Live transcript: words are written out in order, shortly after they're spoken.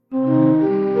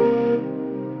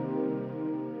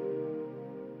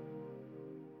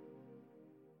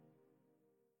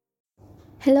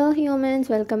Hello humans,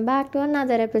 welcome back to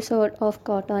another episode of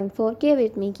Cotton 4K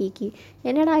with me Kiki.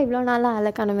 என்னடா இவ்வளோ நாளாக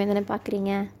அழகானமே தானே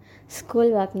பார்க்குறீங்க?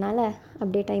 ஸ்கூல் ஒர்க்னால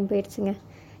அப்படியே டைம் போயிடுச்சுங்க.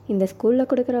 இந்த ஸ்கூலில்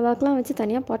கொடுக்குற ஒர்க்லாம் வச்சு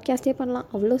தனியாக பாட்காஸ்டே பண்ணலாம்,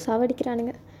 அவ்வளோ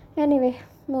சாவடிக்கிறானுங்க. Anyway,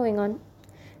 moving on.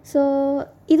 ஸோ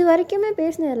இது வரைக்குமே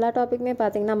பேசின எல்லா டாப்பிக்குமே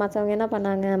பார்த்திங்கன்னா மற்றவங்க என்ன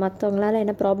பண்ணாங்க, மற்றவங்களால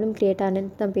என்ன ப்ராப்ளம் க்ரியேட்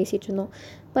ஆனுன்னு தான் பேசிகிட்டு இருந்தோம்.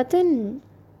 பட் தென்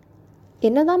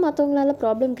என்ன தான் மற்றவங்களால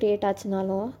ப்ராப்ளம் க்ரியேட்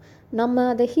ஆச்சுனாலும் நம்ம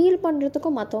அதை ஹீல்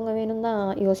பண்ணுறதுக்கும் மற்றவங்க வேணும் தான்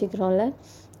யோசிக்கிறோம்ல.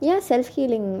 ஏன் செல்ஃப்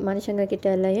ஹீலிங் மனுஷங்க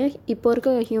கிட்டே இல்லை? ஏன் இப்போ இருக்க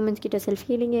ஹியூமன்ஸ் கிட்ட செல்ஃப்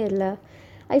ஹீலிங்கே இல்லை?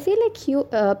 ஐ feel like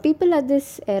people at this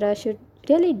எரா should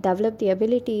really develop the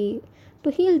ability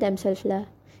to heal them செல்ஃபில்.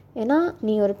 ஏன்னா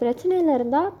நீ ஒரு பிரச்சனையில்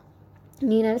இருந்தால்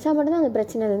நீ நினச்சா மட்டும்தான் அந்த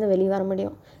பிரச்சனையிலேருந்து வெளியே வர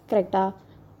முடியும். கரெக்டாக?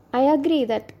 ஐ அக்ரி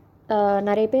தட்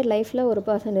நிறைய பேர் லைஃப்பில் ஒரு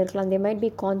பர்சன் இருக்கலாம், தே மைட்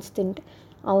பி கான்ஸ்டன்ட்,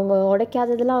 அவங்க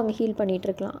உடைக்காததெல்லாம் அவங்க heel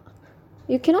பண்ணிகிட்ருக்கலாம்.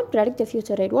 You cannot predict the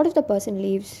future, right? What if the person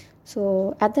leaves? So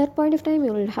at that point of time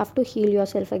you will have to heal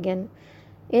yourself again.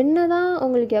 என்ன தான்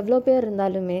உங்களுக்கு எவ்வளோ பேர்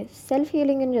இருந்தாலுமே செல்ஃப்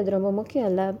ஹீலிங்குன்றது ரொம்ப முக்கியம்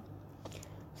இல்லை?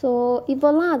 ஸோ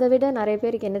இப்போல்லாம் அதை விட நிறைய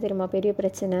பேருக்கு என்ன தெரியுமா பெரிய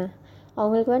பிரச்சனை?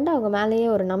 அவங்களுக்கு அவங்க மேலேயே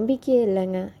ஒரு நம்பிக்கையே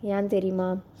இல்லைங்க. ஏன் தெரியுமா?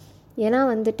 ஏன்னா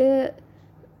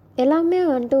எல்லாமே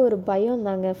ஒரு பயம்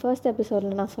தாங்க. ஃபர்ஸ்ட்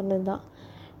எபிசோடில் நான் சொன்னது தான்,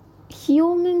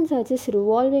 humans are just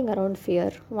revolving around fear.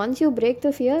 Once you break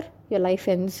the fear, your life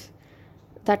ends.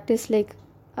 That is like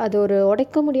அது ஒரு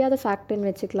உடைக்க முடியாத ஃபேக்ட்னு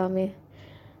வச்சுக்கலாமே.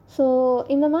 ஸோ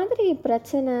இந்த மாதிரி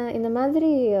பிரச்சனை, இந்த மாதிரி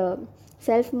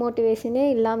செல்ஃப் மோட்டிவேஷனே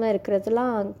இல்லாமல்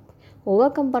இருக்கிறதுலாம்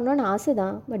ஓவர் கம் பண்ணோன்னு ஆசை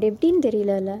தான். பட் எப்படின்னு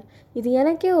தெரியல. இது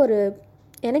எனக்கே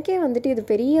இது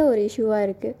பெரிய ஒரு இஷ்யூவாக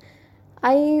இருக்குது.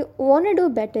 I want do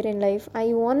better in life. I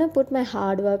want put my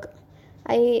hard work.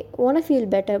 I want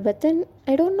feel better. But then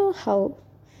I don't know how.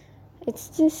 It's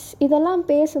just இதெல்லாம்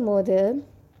பேசும்போது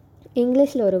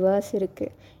இங்கிலீஷில் ஒரு வேர்ஸ்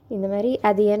இருக்குது இந்த மாதிரி,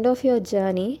 at the end of your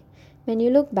journey when you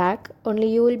look back only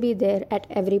you will be there at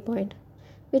every point,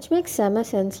 which makes செம்ம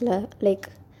சென்ஸில். Like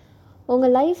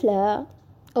உங்கள் லைஃப்பில்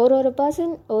ஒரு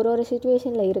பர்சன் ஒரு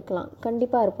சுச்சுவேஷனில் இருக்கலாம்,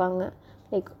 கண்டிப்பாக இருப்பாங்க.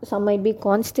 Like some might be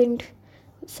constant,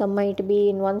 some might be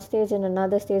in one stage and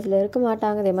another stageல இருக்க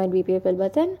மாட்டாங்க. they might be people,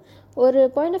 but then ஒரு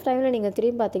பாயிண்ட் ஆஃப் டைமில் நீங்கள்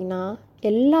திரும்பி பார்த்தீங்கன்னா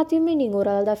எல்லாத்தையுமே நீங்கள் ஒரு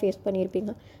ஆள் தான் ஃபேஸ்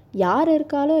பண்ணியிருப்பீங்க. யார்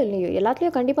இருக்காலோ இல்லையோ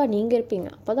எல்லாத்துலேயும் கண்டிப்பாக நீங்கள் இருப்பீங்க.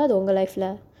 அப்போ தான் அது உங்கள் லைஃப்பில்.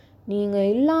 நீங்கள்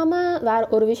இல்லாமல் வேறு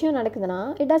ஒரு விஷயம் நடக்குதுன்னா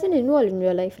it doesn't involve in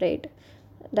your life, right?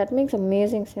 That makes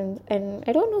amazing sense. And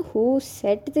I don't know who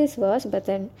said this verse, but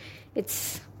then it's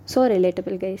so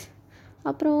relatable guys.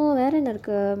 அப்புறம் வேறு என்ன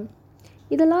இருக்குது?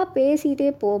 இதெல்லாம்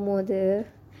பேசிகிட்டே போகும்போது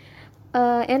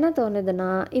என்ன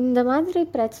தோணுதுன்னா, இந்த மாதிரி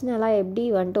பிரச்சனைலாம் எப்படி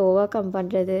ஓவர் கம்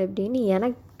பண்ணுறது அப்படின்னு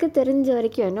எனக்கு தெரிஞ்ச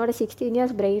வரைக்கும் என்னோடய 16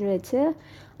 years பிரெயின் வச்சு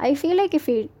I feel like if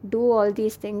we do all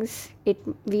these things,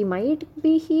 we might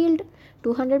be healed.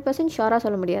 200% ஷோராக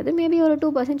சொல்ல முடியாது, மேபி ஒரு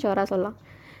 2% ஷோராக சொல்லலாம்.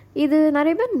 இது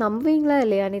நிறைய பேர் நம்புவீங்களா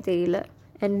இல்லையான்னு தெரியல.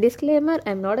 And disclaimer,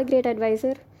 I am not a great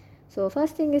advisor. So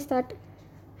first thing is that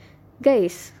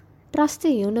guys, trust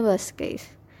the universe guys.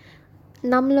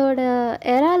 நம்மளோட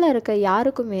எரால இருக்க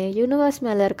யாருக்குமே யூனிவர்ஸ்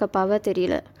மேலே இருக்க பவர்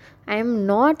தெரியல. I am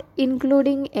not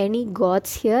including any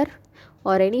gods here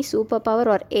or any superpower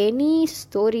or any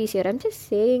stories here. I'm just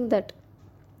saying that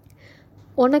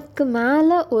உனக்கு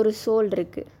மேலே ஒரு சோல்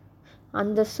இருக்குது.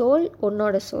 அந்த சோல்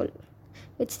உன்னோட soul.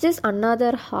 It's just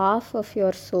another half of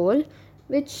your soul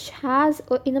which has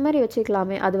இந்த மாதிரி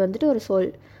வச்சுக்கலாமே, அது ஒரு சோல்.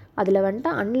 அதில்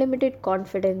அன்லிமிட்டெட்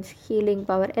கான்ஃபிடென்ஸ், ஹீலிங்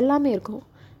பவர் எல்லாமே இருக்கும்.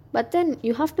 But then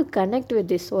you have to connect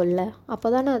with this சோலில். அப்போ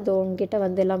தானே அது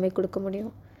உங்ககிட்ட எல்லாமே கொடுக்க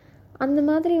முடியும். அந்த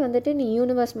மாதிரி நீ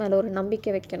யூனிவர்ஸ் மேலே ஒரு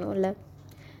நம்பிக்கை வைக்கணும்ல.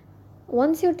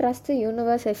 Once you trust the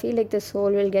universe, I feel like the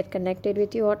soul will get connected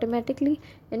with you automatically.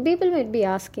 And people might be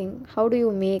asking, how do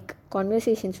you make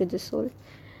conversations with the soul?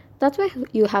 That's why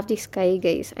you have the sky,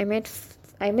 guys.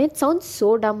 I might sound so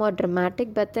dumb or dramatic,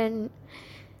 but then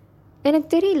எனக்கு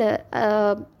தெரியல,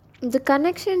 the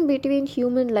connection between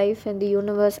human life and the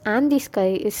universe and the sky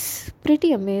is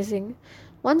pretty amazing.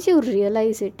 Once you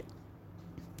realize it,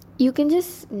 you can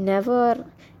just never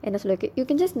you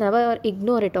can just never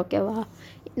ignore it, ஓகேவா?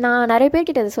 நான் நிறைய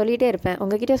பேர்கிட்ட அதை சொல்லிகிட்டே இருப்பேன்,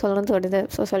 உங்ககிட்டே சொல்லணும்னு தோணுது,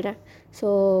 ஸோ சொல்கிறேன். ஸோ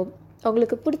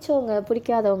உங்களுக்கு பிடிச்சவங்க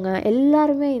பிடிக்காதவங்க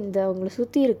எல்லாருமே உங்களை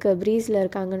சுற்றி இருக்க ப்ரீஸில்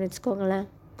இருக்காங்கன்னு வச்சுக்கோங்களேன்.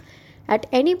 At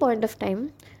any point of time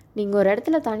நீங்கள் ஒரு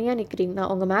இடத்துல தனியாக நிற்கிறீங்கன்னா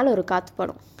உங்கள் மேலே ஒரு காற்று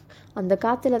படும். அந்த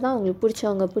காற்றுல தான் உங்களுக்கு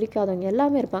பிடிச்சவங்க பிடிக்காதவங்க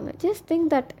எல்லாமே இருப்பாங்க. Just think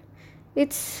that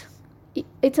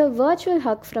it's a virtual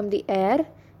hug from the air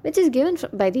which is given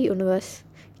by the universe.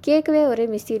 கேட்கவே ஒரே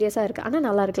மிஸ்டீரியஸாக இருக்குது, ஆனால்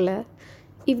நல்லா இருக்குல்ல?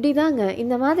 இப்படி தாங்க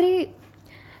இந்த மாதிரி.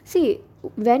 See,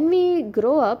 when we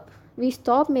grow up, we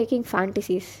stop making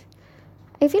fantasies.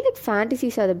 I feel like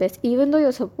fantasies are the best. Even though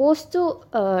you're supposed to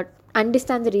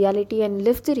understand the reality and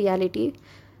live the reality,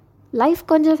 life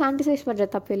கொஞ்சம் fantasize பண்ணுற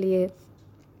தப்பு இல்லையே.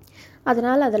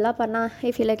 அதனால் அதெல்லாம் பண்ணால்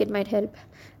I feel like it might help.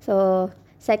 So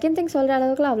second thing சொல்கிற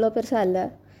அளவுக்குலாம் அவ்வளோ பெருசாக இல்லை.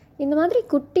 இந்த மாதிரி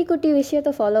குட்டி குட்டி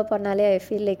விஷயத்தை ஃபாலோ பண்ணாலே I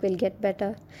feel like will get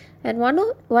better. And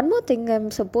one more thing I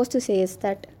am suppose to say is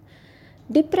that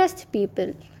depressed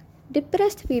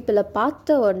பீப்புளை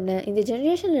பார்த்த உடனே இந்த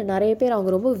ஜென்ரேஷனில் நிறைய பேர்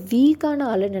அவங்க ரொம்ப வீக்கான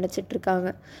ஆளுன்னு நினச்சிட்ருக்காங்க.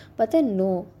 பட் தென் நோ,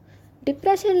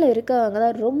 டிப்ரெஷனில் இருக்கவங்க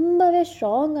தான் ரொம்பவே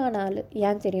ஸ்ட்ராங்கான ஆள்.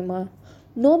 ஏன் தெரியுமா?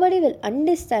 Nobody will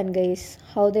understand guys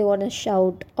how they want to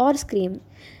shout R scream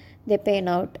they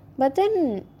pain out. But then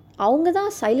அவங்க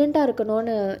தான் சைலண்ட்டாக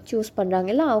இருக்கணும்னு சூஸ் பண்ணுறாங்க.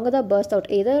 இல்லை அவங்க தான் first out.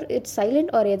 Either it's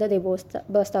silent R either they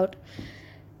first out.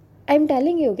 I'm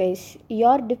telling you guys,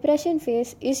 your depression phase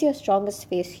is your strongest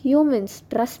phase. Humans,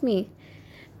 trust me.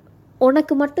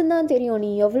 உனக்கு மட்டும்தான் தெரியும் நீ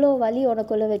எவ்வளோ வலி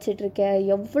உனக்குள்ளே வச்சிட்ருக்க,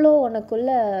 எவ்வளோ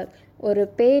உனக்குள்ளே ஒரு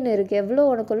பெயின் இருக்குது, எவ்வளோ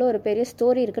உனக்குள்ளே ஒரு பெரிய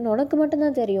ஸ்டோரி இருக்குதுன்னு உனக்கு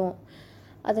மட்டும்தான் தெரியும்.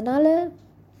 அதனால்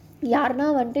யாருனா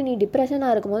வந்துட்டு நீ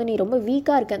டிப்ரெஷனாக இருக்கும்போது நீ ரொம்ப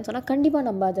வீக்காக இருக்கேன்னு சொன்னால் கண்டிப்பாக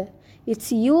நம்பாத.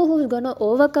 It's you who is gonna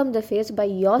overcome the phase by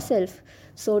yourself.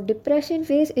 So depression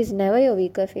phase is never your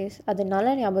weaker phase.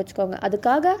 அதனால ஞாபகம் வச்சுக்கோங்க.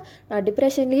 அதுக்காக நான்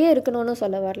டிப்ரெஷன்லேயே இருக்கணும்னு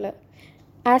சொல்ல வரல.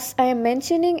 As I am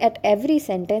mentioning at every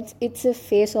sentence, it's a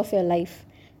phase of your life.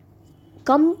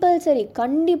 Compulsory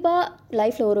கண்டிப்பாக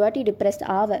லைஃப்பில் ஒரு வாட்டி டிப்ரெஸ்ட்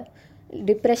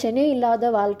டிப்ரெஷனே இல்லாத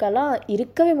வாழ்க்கைலாம்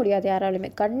இருக்கவே முடியாது யாராலுமே.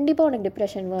 கண்டிப்பாக உனக்கு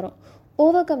டிப்ரெஷன் வரும்.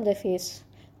 Overcome the face.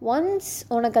 ஒன்ஸ்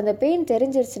உனக்கு அந்த பெயின்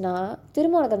தெரிஞ்சிருச்சுன்னா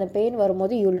திரும்ப உனக்கு அந்த பெயின்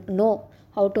வரும்போது you know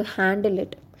how to handle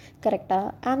it.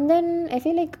 கரெக்டாக? And then I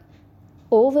feel like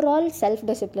overall self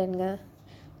டிசிப்ளின்ங்க.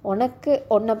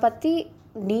 உன்னை பற்றி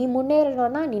நீ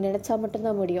முன்னேறணுன்னா நீ நினச்சா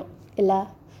மட்டும்தான் முடியும். இல்லை,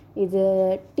 இது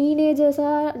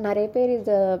டீனேஜர்ஸாக நிறைய பேர்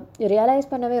இதை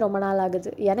ரியலைஸ் பண்ணவே ரொம்ப நாள்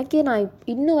ஆகுது. நான்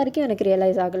இன்னும் வரைக்கும் எனக்கு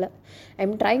ரியலைஸ் ஆகலை. I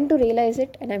am trying to realise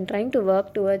it and I am trying to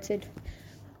work towards it.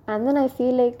 And then I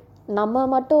feel like நம்ம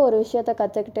மட்டும் ஒரு விஷயத்தை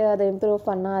கற்றுக்கிட்டு அதை இம்ப்ரூவ்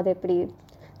பண்ணால் அது எப்படி?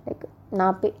 லைக்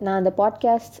நான் அந்த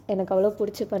பாட்காஸ்ட் எனக்கு அவ்வளோ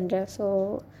பிடிச்சி பண்ணுறேன். ஸோ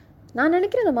நான்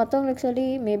நினைக்கிறேன் அதை மற்றவங்களுக்கு சொல்லி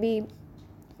maybe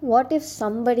what if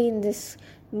somebody in this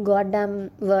goddamn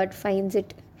word finds it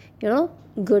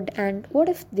good, and what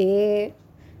if they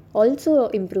also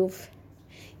improve?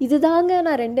 இதுதாங்க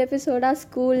நான் 2 எபிசோடாக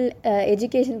ஸ்கூல்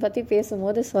எஜுகேஷன் பற்றி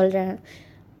பேசும்போது சொல்கிறேன்.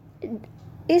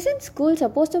 Isn't school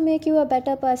supposed to make you a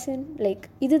better person? Like,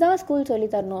 இதுதான் ஸ்கூல் சொல்லி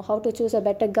தரணும். How to choose a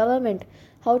better government,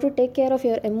 how to take care of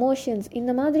your emotions.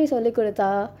 இந்த மாதிரி சொல்லி கொடுத்தா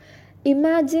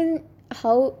imagine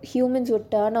how humans would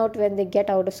turn out when they get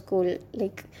out of school.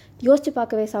 Like, யோசிச்சு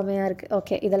பார்க்கவே செமையாக இருக்குது.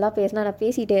 ஓகே, இதெல்லாம் பேசினா நான்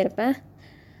பேசிகிட்டே இருப்பேன்.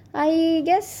 ஐ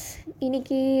கெஸ்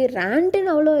இன்றைக்கி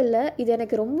ரேண்டுன்னு அவ்வளோ இல்லை. இது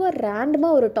எனக்கு ரொம்ப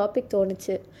ரேண்டமாக ஒரு டாபிக்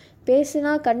தோணுச்சு.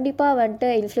 பேசுனா கண்டிப்பாக வந்துட்டு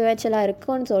இன்ஃப்ளூயன்ஷியலாக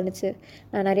இருக்கும்னு தோணுச்சு.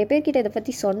 நான் நிறைய பேர்கிட்ட இதை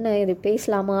பற்றி சொன்னேன், இது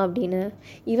பேசலாமா அப்படின்னு.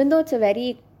 Even though it's a very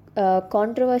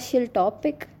controversial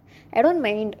topic, I don't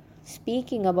mind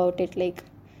speaking about it. Like,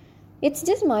 it's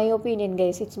just my opinion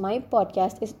guys. It's my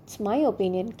podcast, it's my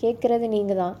opinion. கேட்குறது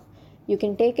நீங்கள் தான். You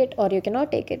can take it or you can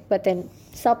not take it. But then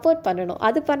support பண்ணணும்.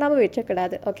 அது பண்ணாமல்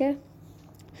விட்டுறக்கூடாது. Okay,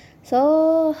 so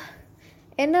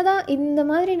என்னதான் இந்த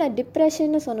மாதிரி நான்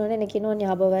டிப்ரெஷன்னு சொன்னோன்னே எனக்கு இன்னும்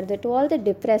ஞாபகம் வருது. To all the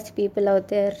depressed people out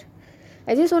there,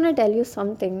 I just want to tell you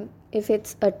something. If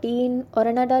it's a teen or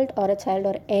an adult or a child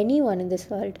or any one in this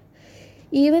world,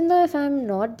 even though if I'm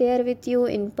not there with you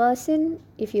in person,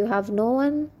 if you have no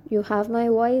one, you have my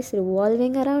voice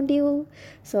revolving around you.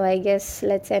 So I guess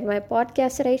let's end my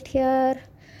podcast right here.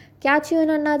 Catch you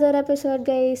in another episode,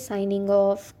 guys. Signing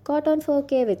off. Caught on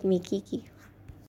 4K with me, Kiki.